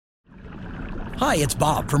Hi, it's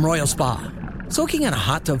Bob from Royal Spa. Soaking in a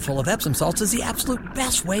hot tub full of Epsom salts is the absolute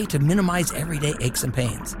best way to minimize everyday aches and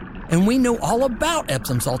pains. And we know all about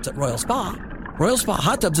Epsom salts at Royal Spa. Royal Spa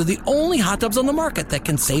hot tubs are the only hot tubs on the market that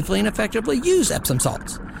can safely and effectively use Epsom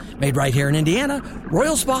salts. Made right here in Indiana,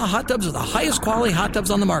 Royal Spa hot tubs are the highest quality hot tubs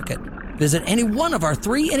on the market. Visit any one of our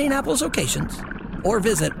 3 Indianapolis locations or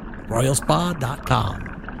visit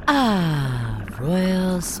royalspa.com. Ah,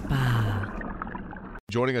 Royal Spa.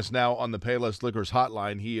 Joining us now on the Payless Liquors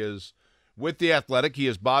hotline, he is with The Athletic. He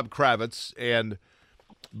is Bob Kravitz. And,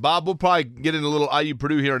 Bob, we'll probably get into a little IU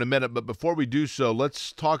Purdue here in a minute, but before we do so,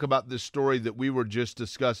 let's talk about this story that we were just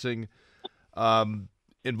discussing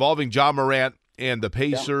involving Ja Morant and the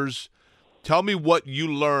Pacers. Yeah. Tell me what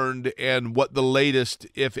you learned and what the latest,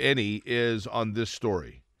 if any, is on this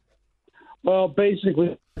story. Well, basically,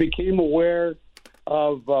 I became aware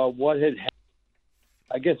of what had happened.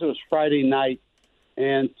 I guess it was Friday night,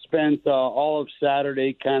 and spent all of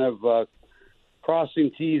Saturday kind of crossing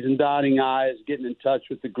T's and dotting I's, getting in touch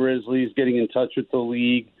with the Grizzlies, getting in touch with the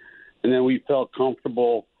league, and then we felt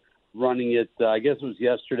comfortable running it. I guess it was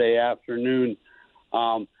yesterday afternoon.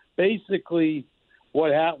 Basically,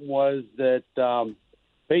 what happened was that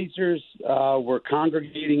Pacers were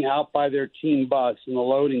congregating out by their team bus in the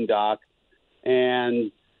loading dock, and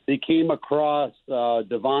they came across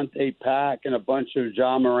Devontae Pack and a bunch of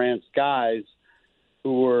Ja Morant's guys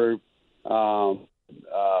who were,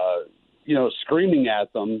 screaming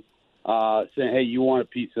at them, saying, hey, you want a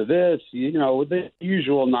piece of this? With the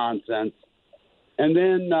usual nonsense. And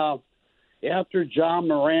then after Ja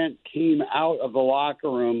Morant came out of the locker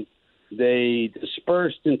room, they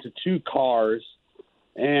dispersed into 2 cars,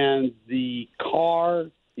 and the car,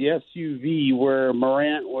 the SUV where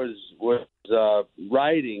Morant was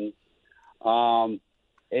riding,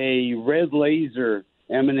 a red laser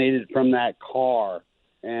emanated from that car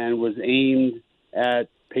and was aimed at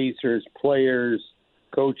Pacers players,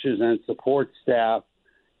 coaches, and support staff.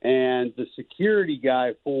 And the security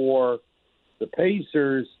guy for the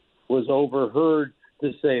Pacers was overheard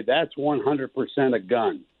to say, that's 100% a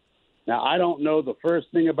gun. Now, I don't know the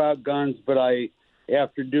first thing about guns, but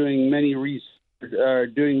after doing many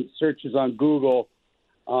doing searches on Google,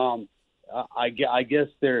 I guess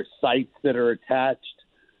there are sites that are attached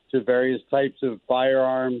to various types of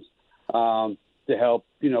firearms to help,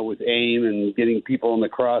 with aim and getting people in the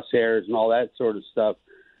crosshairs and all that sort of stuff.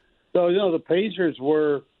 So, the Pacers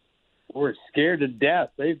were scared to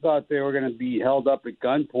death. They thought they were going to be held up at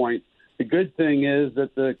gunpoint. The good thing is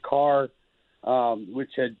that the car,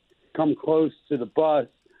 which had come close to the bus,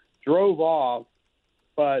 drove off,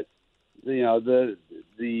 but the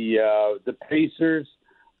Pacers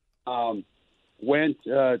went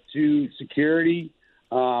to security.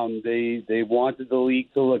 They wanted the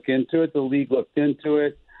league to look into it. The league looked into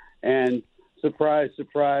it, and surprise,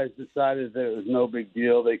 surprise, decided that it was no big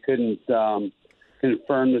deal. They couldn't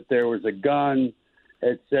confirm that there was a gun,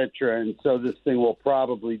 etc. And so this thing will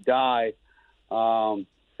probably die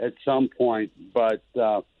at some point. But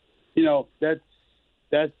that's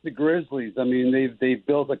the Grizzlies. I mean, they've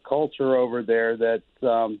built a culture over there that's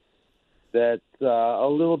a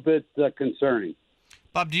little bit concerning.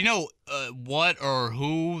 Bob, do you know what or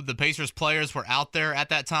who the Pacers players were out there at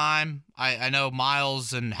that time? I know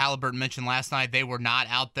Miles and Halliburton mentioned last night they were not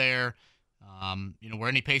out there. Were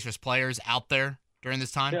any Pacers players out there during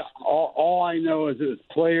this time? Yeah, all I know is it was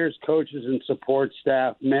players, coaches, and support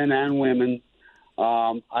staff, men and women.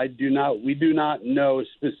 We do not know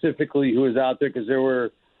specifically who was out there because there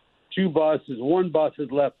were 2 buses. One bus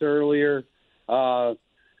had left earlier. Not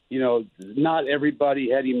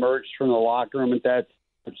everybody had emerged from the locker room at that time,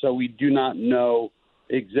 so we do not know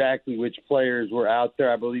exactly which players were out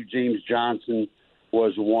there. I believe James Johnson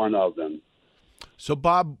was one of them. So,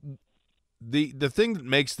 Bob, the thing that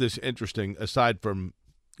makes this interesting, aside from,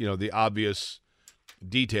 the obvious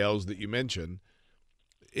details that you mentioned,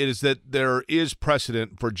 is that there is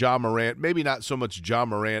precedent for Ja Morant, maybe not so much Ja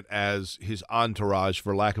Morant as his entourage,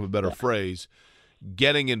 for lack of a better phrase,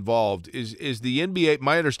 getting involved. Is the NBA,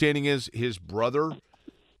 my understanding is his brother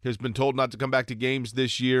has been told not to come back to games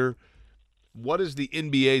this year. What is the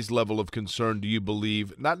NBA's level of concern, do you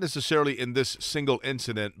believe, not necessarily in this single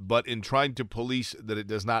incident, but in trying to police that it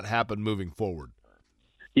does not happen moving forward?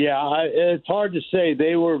 Yeah, it's hard to say.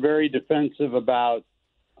 They were very defensive about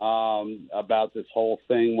this whole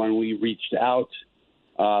thing when we reached out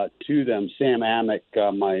to them. Sam Amick,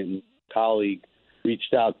 my colleague,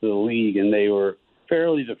 reached out to the league, and they were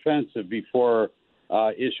fairly defensive before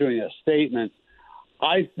issuing a statement.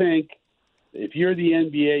 I think if you're the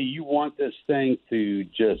NBA, you want this thing to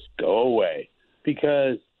just go away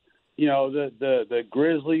because, the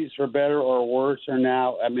Grizzlies, for better or worse, are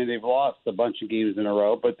now, I mean, they've lost a bunch of games in a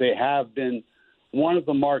row, but they have been one of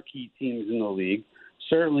the marquee teams in the league.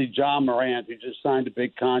 Certainly John Morant, who just signed a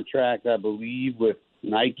big contract, I believe, with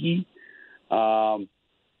Nike. I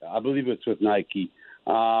believe it's with Nike.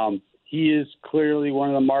 He is clearly one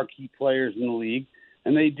of the marquee players in the league,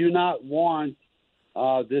 and they do not want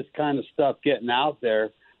this kind of stuff getting out there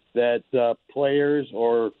that players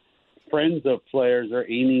or friends of players are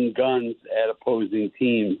aiming guns at opposing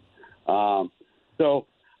teams. So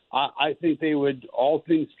I think they would, all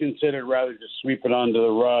things considered, rather just sweep it under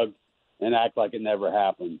the rug and act like it never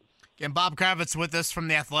happened. And Bob Kravitz with us from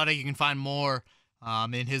The Athletic. You can find more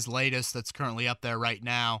in his latest that's currently up there right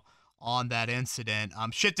now on that incident.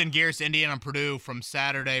 Shifting gears to Indiana and Purdue from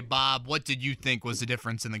Saturday. Bob, what did you think was the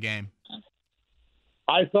difference in the game?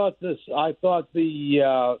 I thought the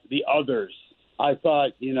others. I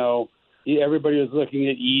thought, everybody was looking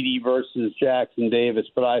at Edey versus Jackson Davis,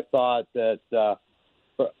 but I thought that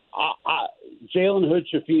Jalen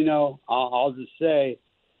Hood-Schifino, I'll just say,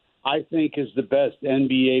 I think is the best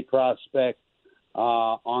NBA prospect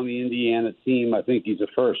on the Indiana team. I think he's a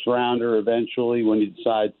first-rounder eventually when he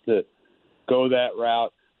decides to go that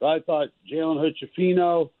route. But I thought Jalen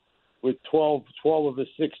Hood-Schifino with 12 of his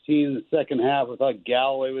 16 in the second half. I thought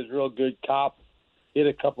Galloway was real good. Kopp hit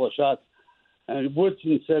a couple of shots. And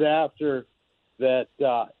Woodson said after that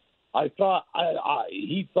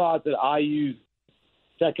he thought that IU's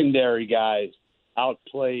secondary guys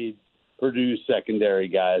outplayed Purdue's secondary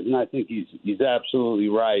guys, and I think he's absolutely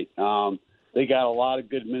right. They got a lot of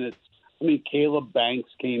good minutes. I mean, Caleb Banks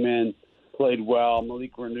came in, played well.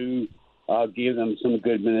 Malik Renew gave them some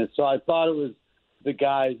good minutes. So I thought it was the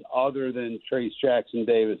guys other than Trace Jackson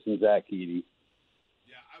Davis and Zach Edey.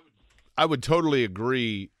 Yeah, I would totally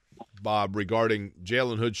agree, Bob, regarding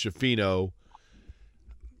Jalen Hood-Schifino.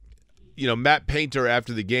 Matt Painter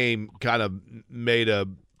after the game kind of made a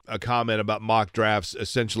comment about mock drafts,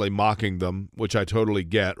 essentially mocking them, which I totally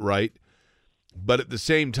get, right? But at the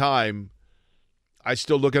same time, I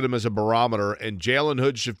still look at him as a barometer, and Jalen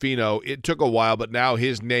Hood-Schifino, it took a while, but now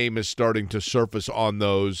his name is starting to surface on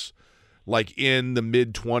those, like in the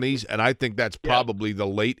mid-20s, and I think that's probably the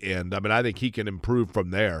late end. I mean, I think he can improve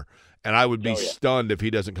from there, and I would be stunned if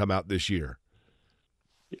he doesn't come out this year.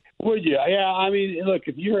 Would you? Yeah, I mean, look,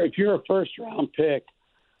 if you're a first-round pick,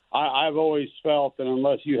 I've always felt that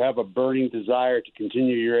unless you have a burning desire to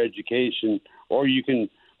continue your education, or you can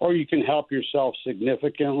help yourself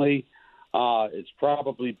significantly, it's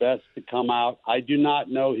probably best to come out. I do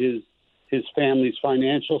not know his family's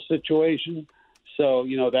financial situation, so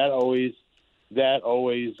that always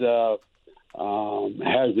has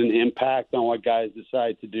an impact on what guys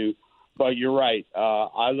decide to do. But you're right.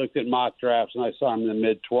 I looked at mock drafts and I saw him in the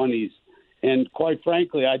mid-20s, and quite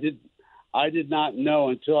frankly, I did not know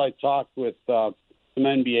until I talked with some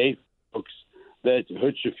NBA folks that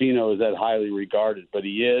Hood-Schifino is that highly regarded, but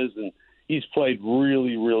he is, and he's played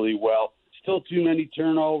really, really well. Still too many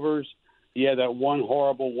turnovers. He had that one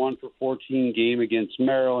horrible 1-for-14 game against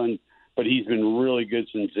Maryland, but he's been really good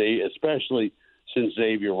especially since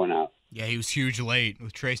Xavier went out. Yeah, he was huge late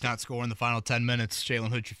with Trace not scoring the final 10 minutes. Jalen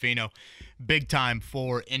Hood-Schifino, big time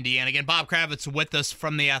for Indiana. Again, Bob Kravitz with us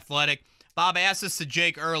from The Athletic. Bob, I asked this to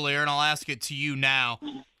Jake earlier, and I'll ask it to you now.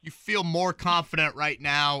 You feel more confident right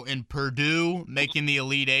now in Purdue making the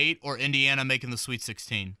Elite Eight or Indiana making the Sweet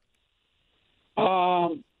 16?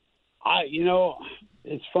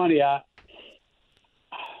 It's funny.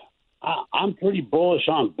 I'm pretty bullish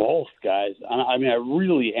on both guys. I mean, I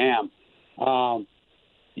really am.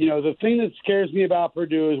 The thing that scares me about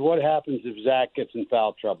Purdue is what happens if Zach gets in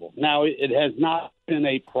foul trouble. Now, it has not been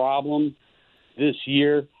a problem this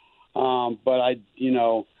year, but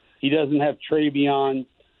he doesn't have Travion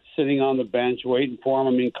sitting on the bench waiting for him.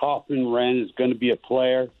 I mean, Kaufman-Wren is going to be a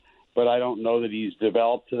player, but I don't know that he's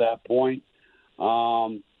developed to that point.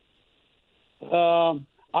 I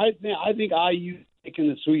think IU taking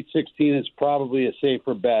the Sweet 16 is probably a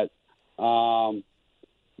safer bet.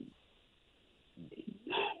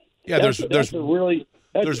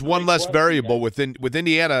 There's one less variable with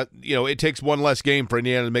Indiana. It takes one less game for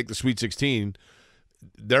Indiana to make the Sweet 16.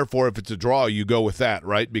 Therefore, if it's a draw, you go with that,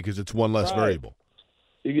 right? Because it's one less variable.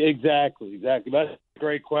 Exactly. That's a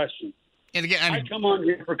great question. And again, I come on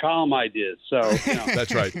here for column ideas, so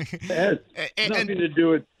that's right. It has nothing to do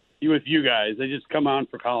with you guys. They just come on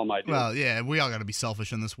for column ideas. Well, yeah, we all got to be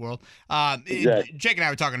selfish in this world. Exactly. Jake and I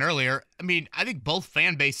were talking earlier. I mean, I think both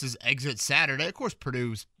fan bases exit Saturday. Of course,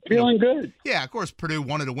 Purdue's feeling good. Yeah, of course, Purdue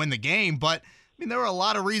wanted to win the game, but I mean, there were a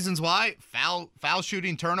lot of reasons why foul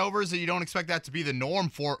shooting, turnovers, that you don't expect that to be the norm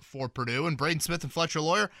for Purdue. And Braden Smith and Fletcher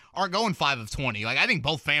Loyer aren't going 5 of 20. Like, I think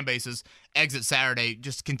both fan bases exit Saturday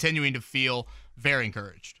just continuing to feel very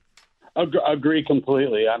encouraged. Agree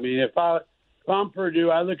completely. I mean, if I'm Purdue,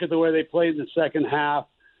 I look at the way they played in the second half.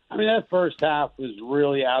 I mean, that first half was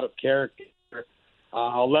really out of character.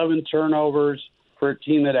 11 turnovers for a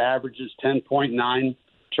team that averages 10.9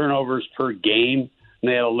 turnovers per game. And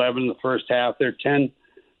they had 11 in the first half. They're 10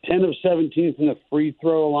 of 17 from the free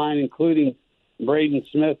throw line, including Braden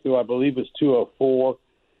Smith, who I believe was 2 of 4.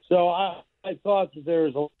 So I thought that there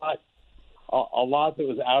was a lot that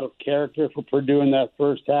was out of character for Purdue in that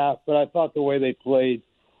first half. But I thought the way they played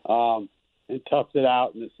and toughed it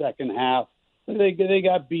out in the second half, they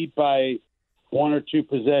got beat by 1 or 2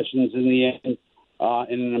 possessions in the end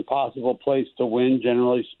in an impossible place to win,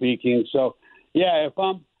 generally speaking. So, yeah, if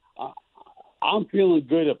I'm feeling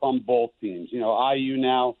good if I'm both teams. You know, IU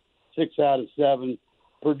now 6 out of 7.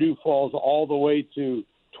 Purdue falls all the way to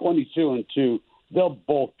 22-2. They'll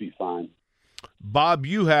both be fine. Bob,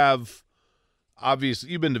 you have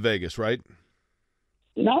obviously you've been to Vegas, right?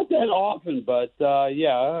 Not that often, but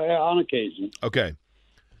yeah, on occasion. Okay.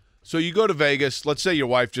 So you go to Vegas. Let's say your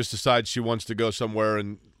wife just decides she wants to go somewhere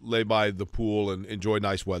and lay by the pool and enjoy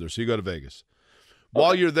nice weather. So you go to Vegas.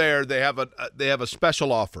 While you're there, they have a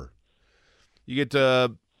special offer. You get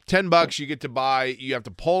 $10. You get to buy. You have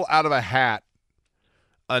to pull out of a hat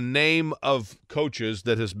a name of coaches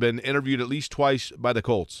that has been interviewed at least twice by the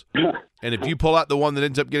Colts. And if you pull out the one that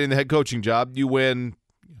ends up getting the head coaching job, you win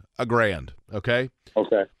 $1,000. Okay.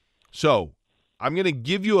 Okay. So I'm going to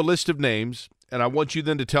give you a list of names, and I want you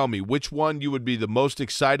then to tell me which one you would be the most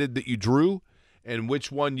excited that you drew, and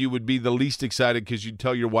which one you would be the least excited because you'd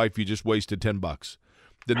tell your wife you just wasted $10.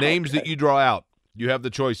 The names that you draw out, you have the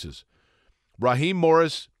choices: Raheem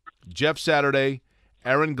Morris, Jeff Saturday,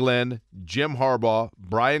 Aaron Glenn, Jim Harbaugh,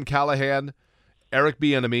 Brian Callahan, Eric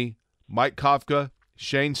Bieniemy, Mike Kafka,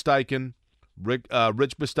 Shane Steichen, Rich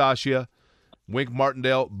Bisaccia, Wink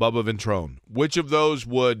Martindale, Bubba Ventrone. Which of those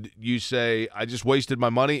would you say, I just wasted my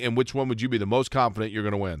money, and which one would you be the most confident you're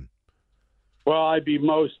going to win? Well, I'd be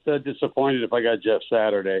most disappointed if I got Jeff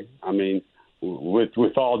Saturday. I mean,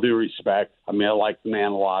 with all due respect, I mean, I like the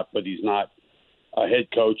man a lot, but he's not a head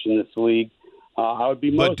coach in this league. I would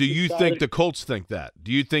be most But do you excited. think the Colts think that?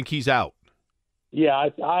 Do you think he's out? Yeah,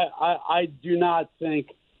 I do not think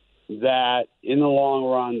that in the long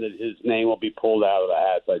run that his name will be pulled out of the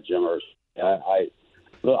hat by Jim Irsay.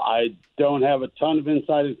 I don't have a ton of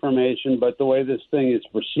inside information, but the way this thing is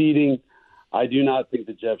proceeding, I do not think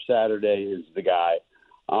that Jeff Saturday is the guy.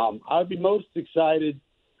 I'd be most excited.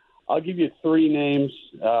 I'll give you 3 names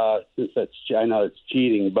since I know it's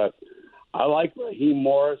cheating, but I like Raheem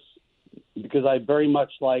Morris because I very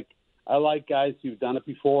much like guys who've done it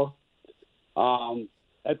before.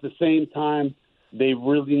 At the same time, they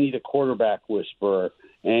really need a quarterback whisperer.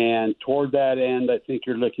 And toward that end, I think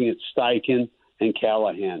you're looking at Steichen and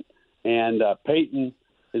Callahan. And Peyton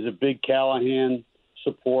is a big Callahan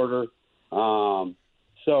supporter.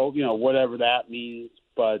 So, you know, whatever that means.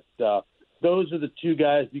 But those are the 2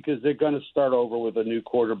 guys because they're going to start over with a new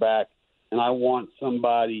quarterback. And I want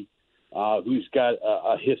somebody who's got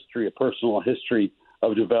a personal history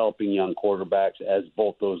of developing young quarterbacks, as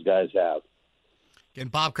both those guys have. Again,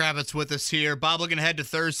 Bob Kravitz with us here. Bob, looking ahead to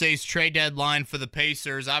Thursday's trade deadline for the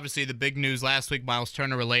Pacers. Obviously, the big news last week, Miles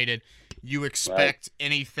Turner related. You expect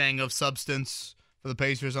anything of substance for the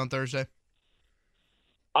Pacers on Thursday?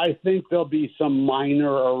 I think there'll be some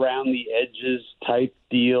minor around the edges type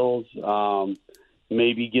deals.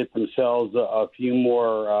 Maybe get themselves a few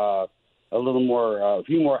more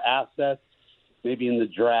assets, maybe in the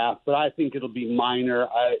draft. But I think it'll be minor.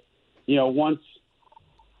 I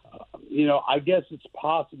guess it's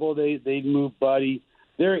possible they'd move Buddy.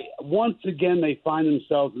 Once again, they find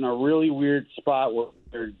themselves in a really weird spot where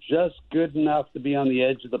they're just good enough to be on the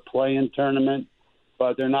edge of the play-in tournament,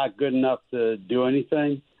 but they're not good enough to do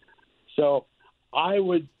anything. So I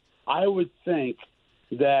would think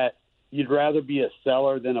that you'd rather be a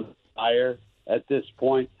seller than a buyer at this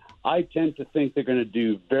point. I tend to think they're going to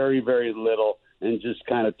do very, very little and just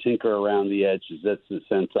kind of tinker around the edges. That's the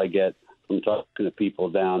sense I get from talking to people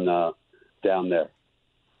down there.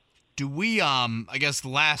 Do we, I guess the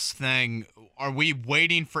last thing, are we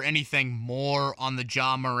waiting for anything more on the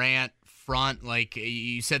Ja Morant front? Like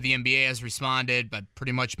you said, the NBA has responded, but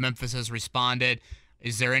pretty much Memphis has responded.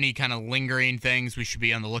 Is there any kind of lingering things we should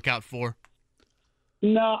be on the lookout for?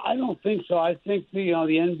 No, I don't think so. I think the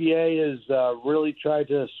NBA has really tried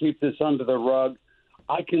to sweep this under the rug.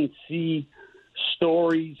 I can see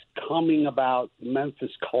stories coming about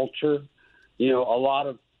Memphis culture. a lot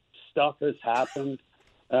of stuff has happened,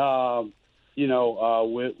 with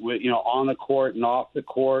on the court and off the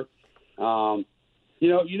court. I'm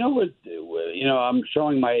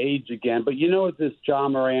showing my age again, but what this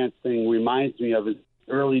John Morant thing reminds me of is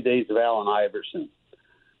early days of Allen Iverson.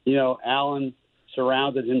 Allen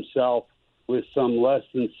surrounded himself with some less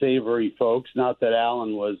than savory folks. Not that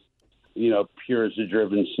Allen was, pure as the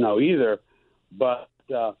driven snow either, but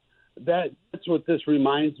that's what this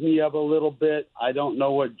reminds me of a little bit. I don't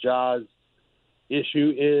know what Ja's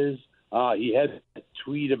issue is. He had a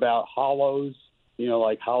tweet about hollows,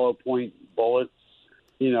 like hollow point bullets.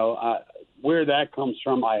 Where that comes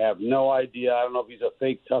from, I have no idea. I don't know if he's a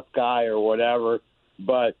fake tough guy or whatever,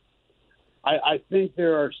 but I think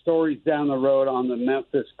there are stories down the road on the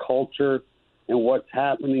Memphis culture and what's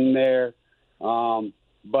happening there.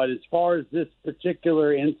 But as far as this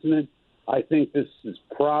particular incident, I think this is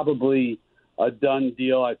probably a done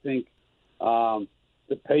deal. I think the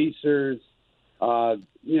Pacers,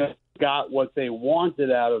 got what they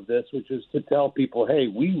wanted out of this, which is to tell people, hey,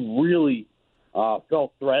 we really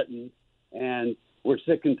felt threatened, and we're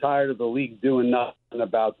sick and tired of the league doing nothing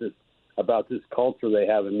about this culture they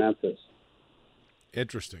have in Memphis.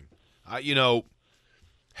 Interesting.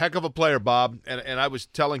 Heck of a player, Bob. And I was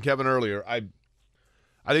telling Kevin earlier, I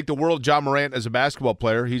think the world of John Morant as a basketball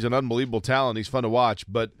player, he's an unbelievable talent. He's fun to watch.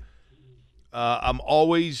 But I'm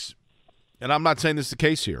always, and I'm not saying this is the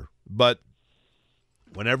case here, but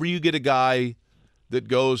whenever you get a guy that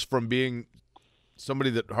goes from being somebody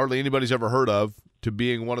that hardly anybody's ever heard of to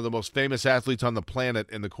being one of the most famous athletes on the planet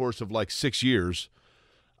in the course of like 6 years,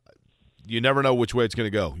 you never know which way it's going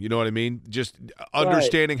to go. You know what I mean? Just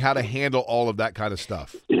understanding how to handle all of that kind of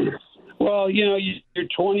stuff. Well, you're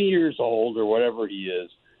 20 years old or whatever he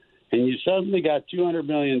is, and you suddenly got $200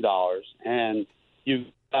 million, and you've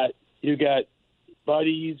got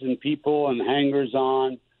buddies and people and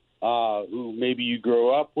hangers-on who maybe you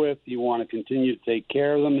grew up with. You want to continue to take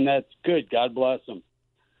care of them, and that's good. God bless them.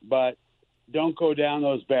 But don't go down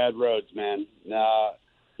those bad roads, man.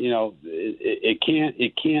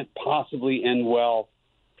 It can't possibly end well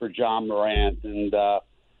for John Morant, and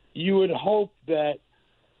you would hope that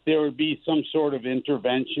there would be some sort of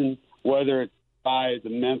intervention, whether it's by the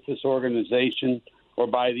Memphis organization or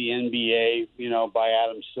by the NBA, by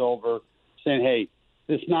Adam Silver, saying, hey,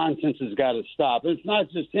 this nonsense has got to stop. It's not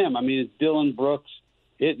just him. I mean, it's Dylan Brooks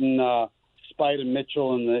hitting Spida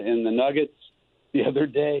Mitchell in the Nuggets the other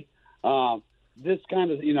day. This kind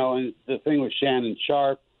of, and the thing with Shannon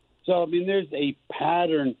Sharp. So, I mean, there's a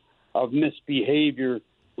pattern of misbehavior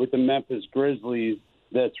with the Memphis Grizzlies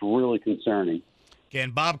that's really concerning.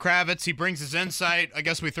 Again, Bob Kravitz, he brings his insight. I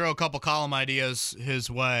guess we throw a couple column ideas his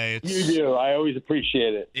way. You do. I always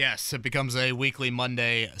appreciate it. Yes, it becomes a weekly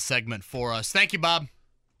Monday segment for us. Thank you, Bob.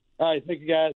 All right. Thank you, guys.